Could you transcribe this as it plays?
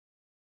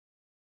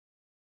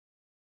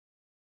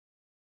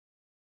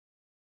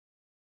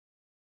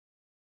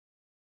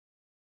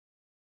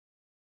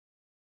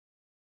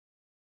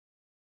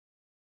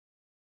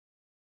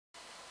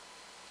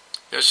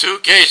The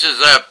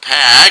suitcases are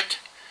packed,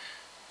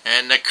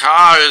 and the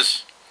car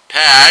is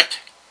packed,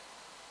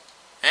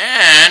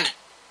 and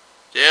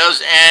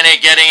there's Annie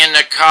getting in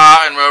the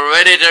car, and we're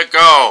ready to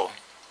go.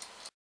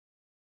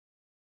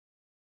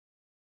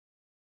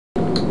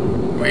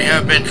 We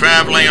have been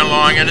traveling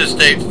along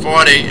Interstate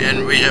 40,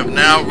 and we have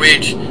now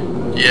reached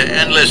the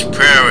endless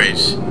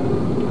prairies.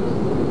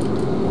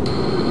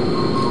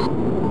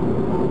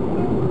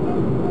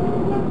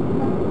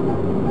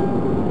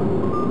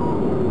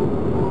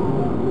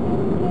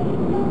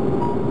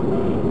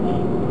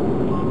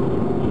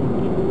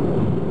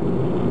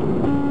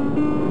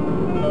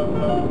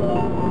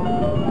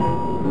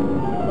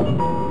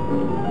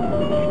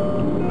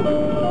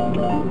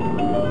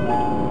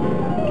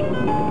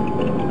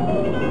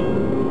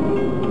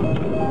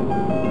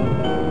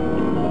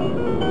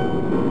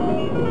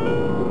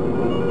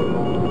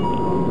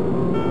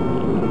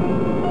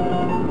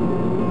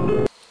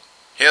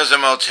 Here's a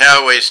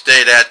motel we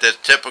stayed at that's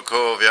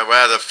typical of your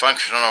rather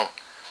functional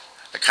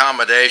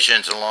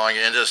accommodations along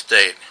the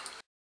interstate.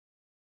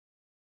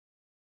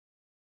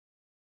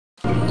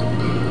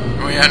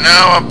 We are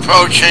now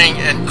approaching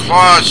and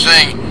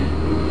crossing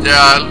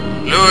the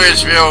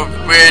Louisville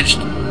Bridge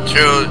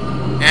to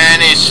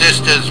Annie's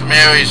sister's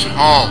Mary's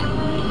home.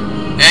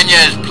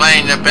 Enya is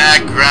playing the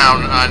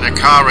background on the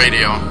car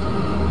radio.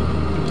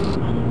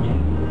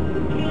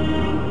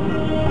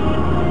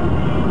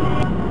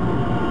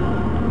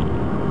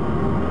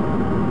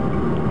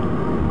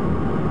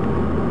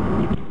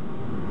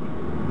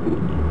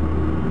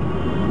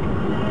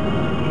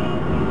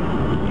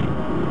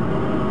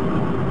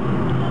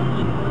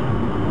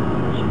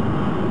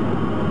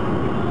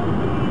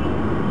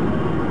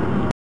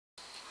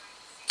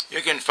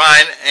 You can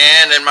find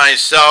Ann and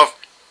myself,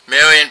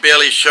 Mary and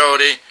Billy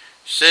Shody,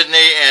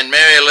 Sydney and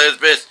Mary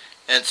Elizabeth,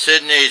 and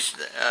Sydney's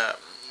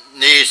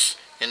niece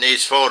in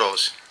these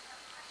photos.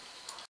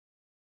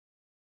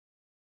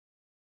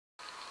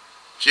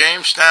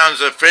 Jamestown's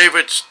a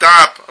favorite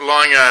stop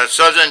along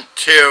Southern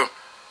Tier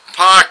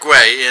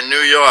Parkway in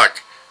New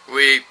York.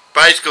 We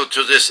bicycle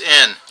to this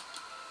inn.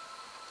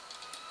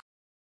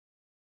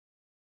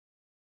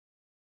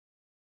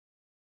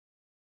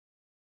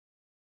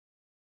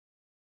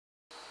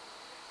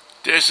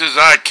 This is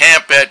our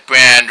camp at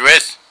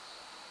Brandreth,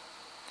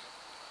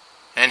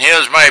 and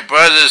here's my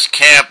brother's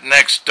camp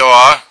next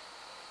door,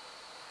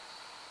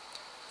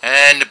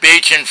 and the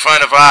beach in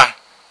front of our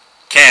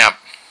camp.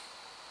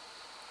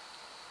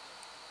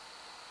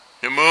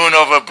 The moon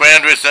over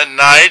Brandreth at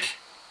night,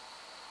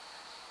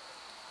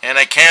 and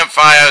a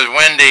campfire is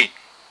windy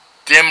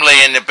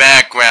dimly in the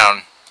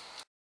background.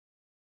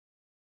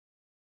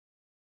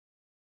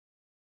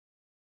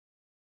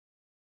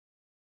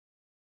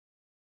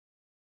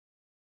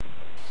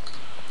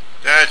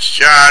 That's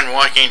John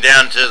walking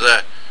down to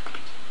the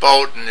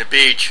boat in the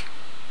beach.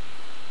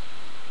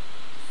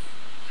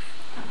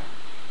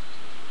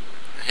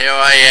 Here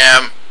I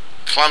am,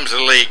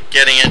 clumsily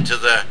getting into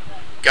the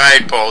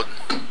guide boat.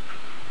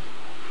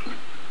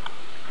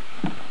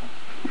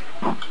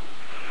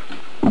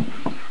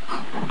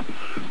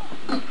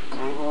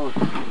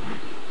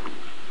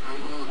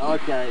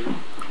 Okay.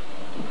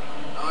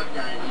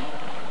 Okay.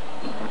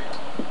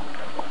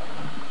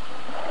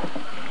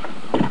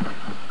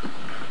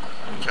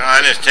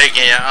 John is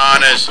taking your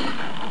honors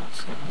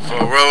for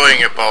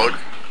rowing a boat.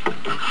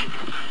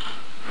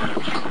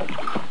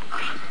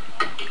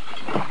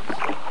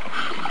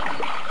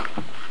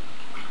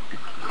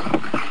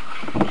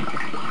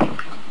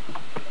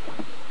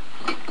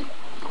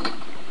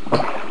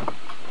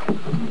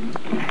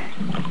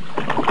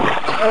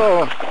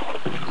 Oh.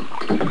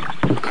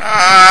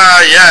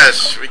 Ah,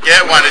 yes, we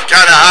get one. It's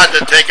kind of hard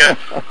to take a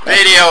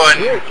video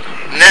and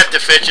net the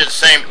fish at the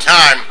same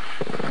time.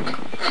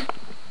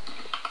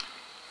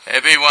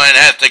 Everyone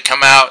has to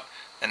come out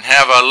and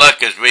have a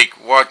look as we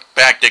walk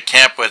back to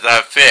camp with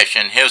our fish,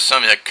 and here's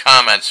some of the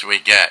comments we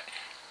get.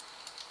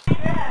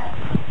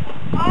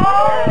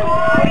 Oh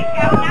my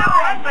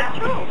God, but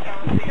true.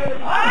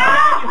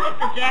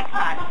 The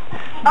jackpot.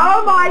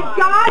 Oh my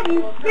God,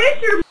 you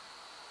fishermen!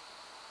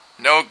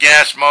 No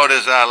gas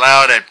motors are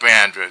allowed at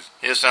Brandreth.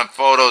 Here's some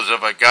photos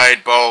of a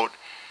guide boat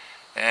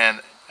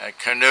and a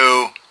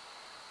canoe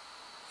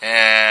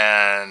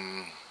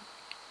and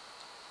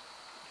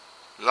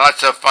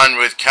lots of fun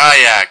with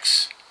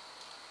kayaks.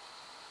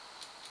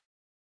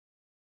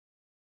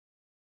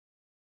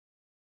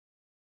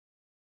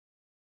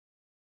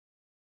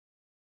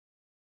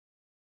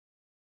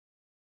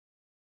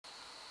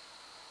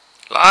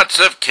 Lots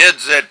of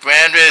kids at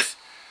Brandreth,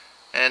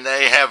 and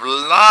they have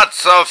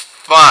lots of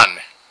fun.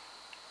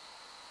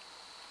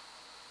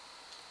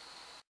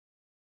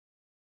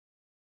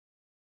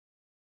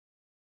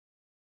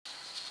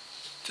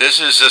 This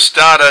is the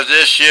start of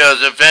this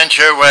year's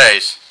adventure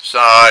race.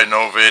 Sorry,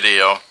 no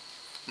video.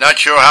 Not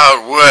sure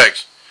how it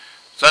works.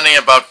 Something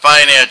about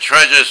finding a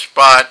treasure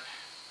spot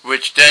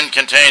which then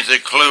contains a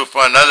clue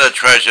for another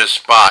treasure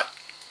spot.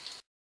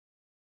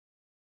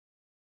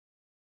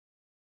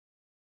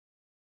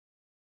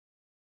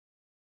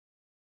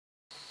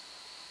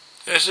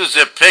 This is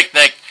a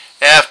picnic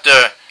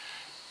after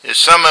the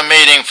summer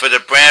meeting for the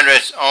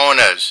Brandreth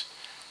owners.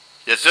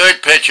 The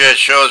third picture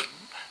shows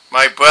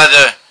my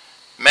brother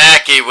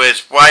Mackie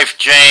with wife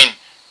Jane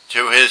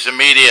to his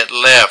immediate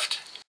left.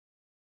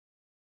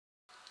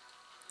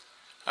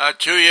 Our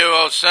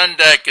 2-year-old son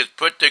deck is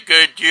put to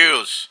good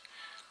use.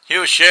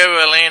 Here's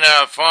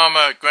Cherilina, a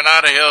former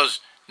Granada Hills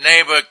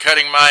neighbor,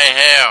 cutting my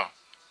hair.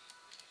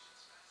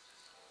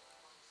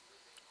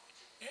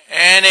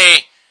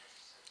 Annie,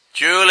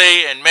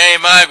 Julie, and Mary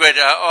Margaret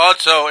are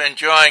also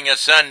enjoying a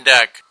sun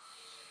deck.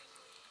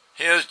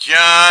 Here's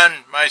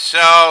John,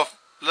 myself,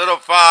 Little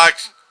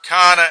Fox,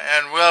 Connor,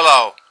 and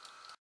Willow.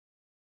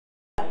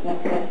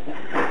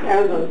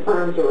 That was when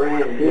perms were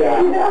in.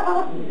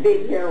 Yeah.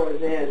 Big hair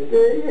was in.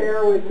 Big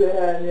hair was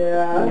in,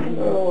 yeah.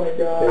 Oh my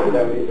God.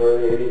 70s,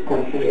 early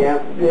 80s.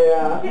 Yep.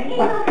 Yeah.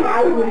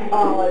 I was in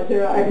college.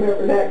 I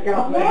remember that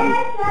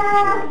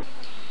coming.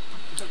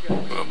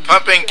 We're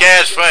pumping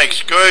gas for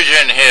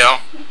excursion here.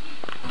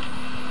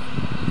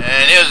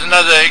 And here's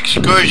another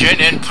excursion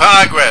in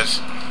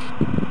progress.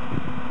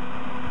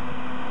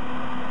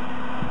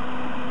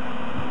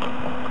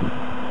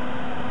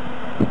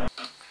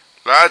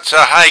 Lots of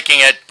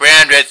hiking at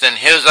Brandreth, and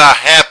here's our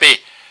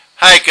happy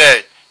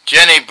hiker,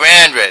 Jenny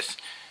Brandreth.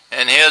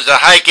 And here's a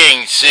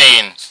hiking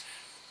scene.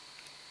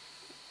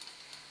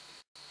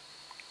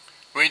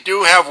 We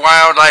do have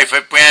wildlife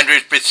at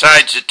Brandreth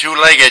besides the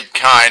two-legged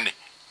kind.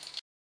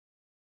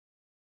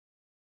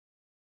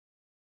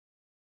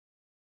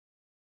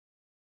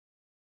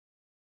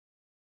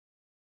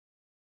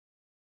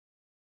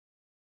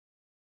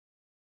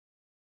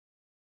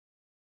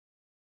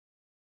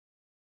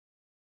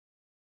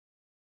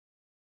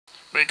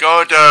 We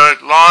go to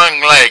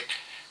Long Lake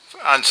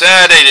on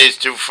Saturdays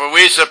for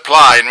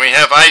resupply, and we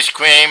have ice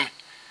cream,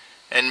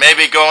 and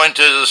maybe go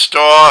into the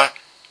store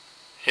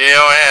here,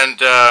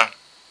 and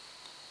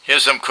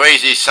here's some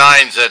crazy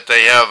signs that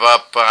they have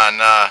up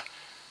on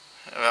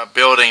a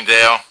building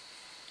there.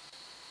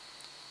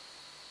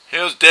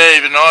 Here's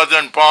Dave, a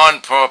Northern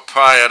Bond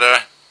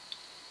proprietor.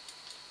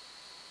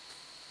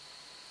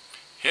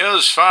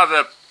 Here's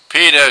Father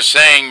Peter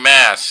saying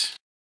Mass.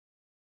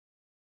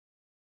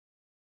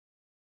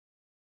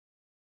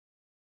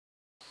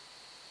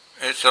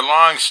 It's a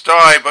long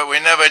story, but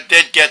we never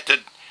did get to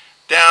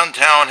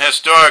downtown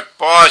historic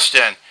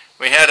Boston.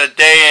 We had a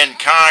day in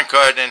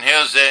Concord, and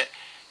here's the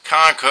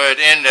Concord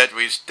Inn that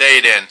we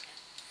stayed in.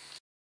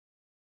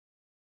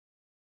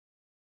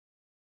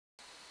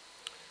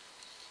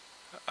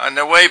 On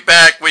the way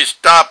back, we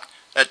stopped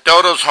at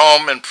Dodo's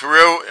home in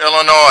Peru,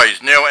 Illinois,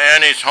 near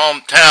Annie's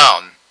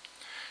hometown.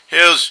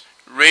 Here's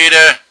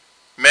Rita,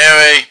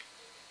 Mary,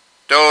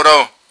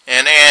 Dodo,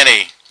 and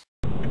Annie.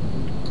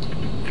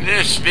 In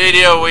this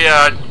video, we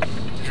are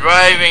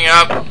driving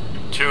up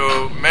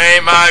to Mary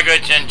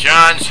Margaret and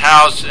John's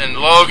house in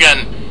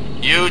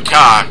Logan,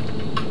 Utah.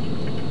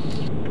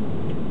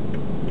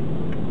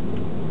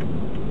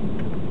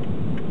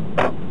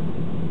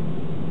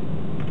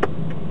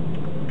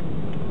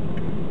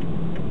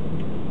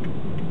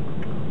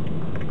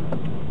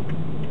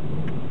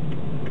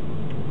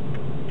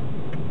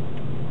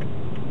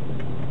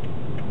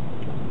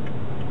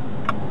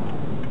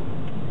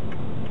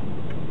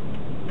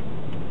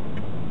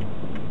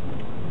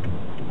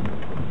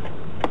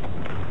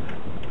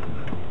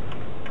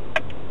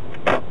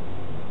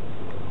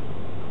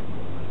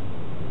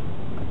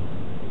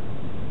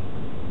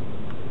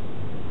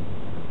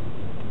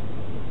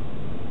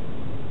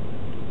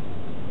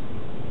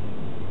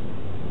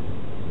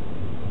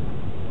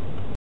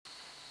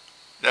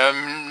 The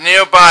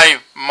nearby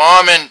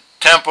Mormon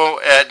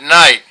temple at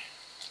night.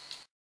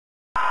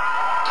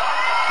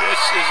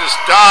 This is the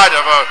start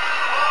of a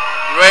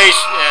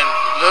race in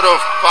Little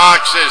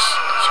Fox's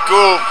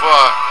school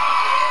for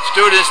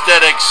students that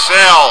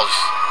excels.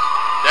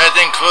 That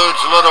includes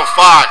Little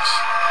Fox.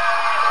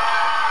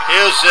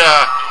 Here's the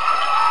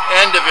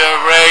end of your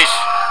race.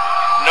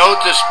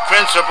 Note the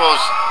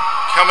principals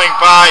coming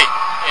by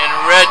in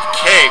red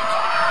cape.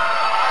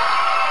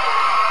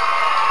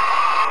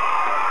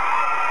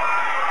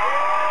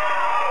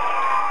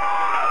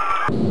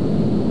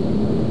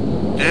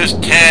 This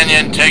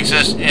canyon takes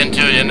us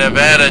into the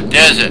Nevada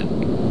desert.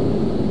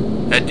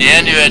 At the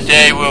end of the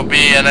day, we'll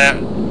be in a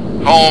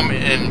home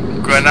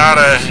in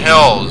Granada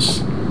Hills.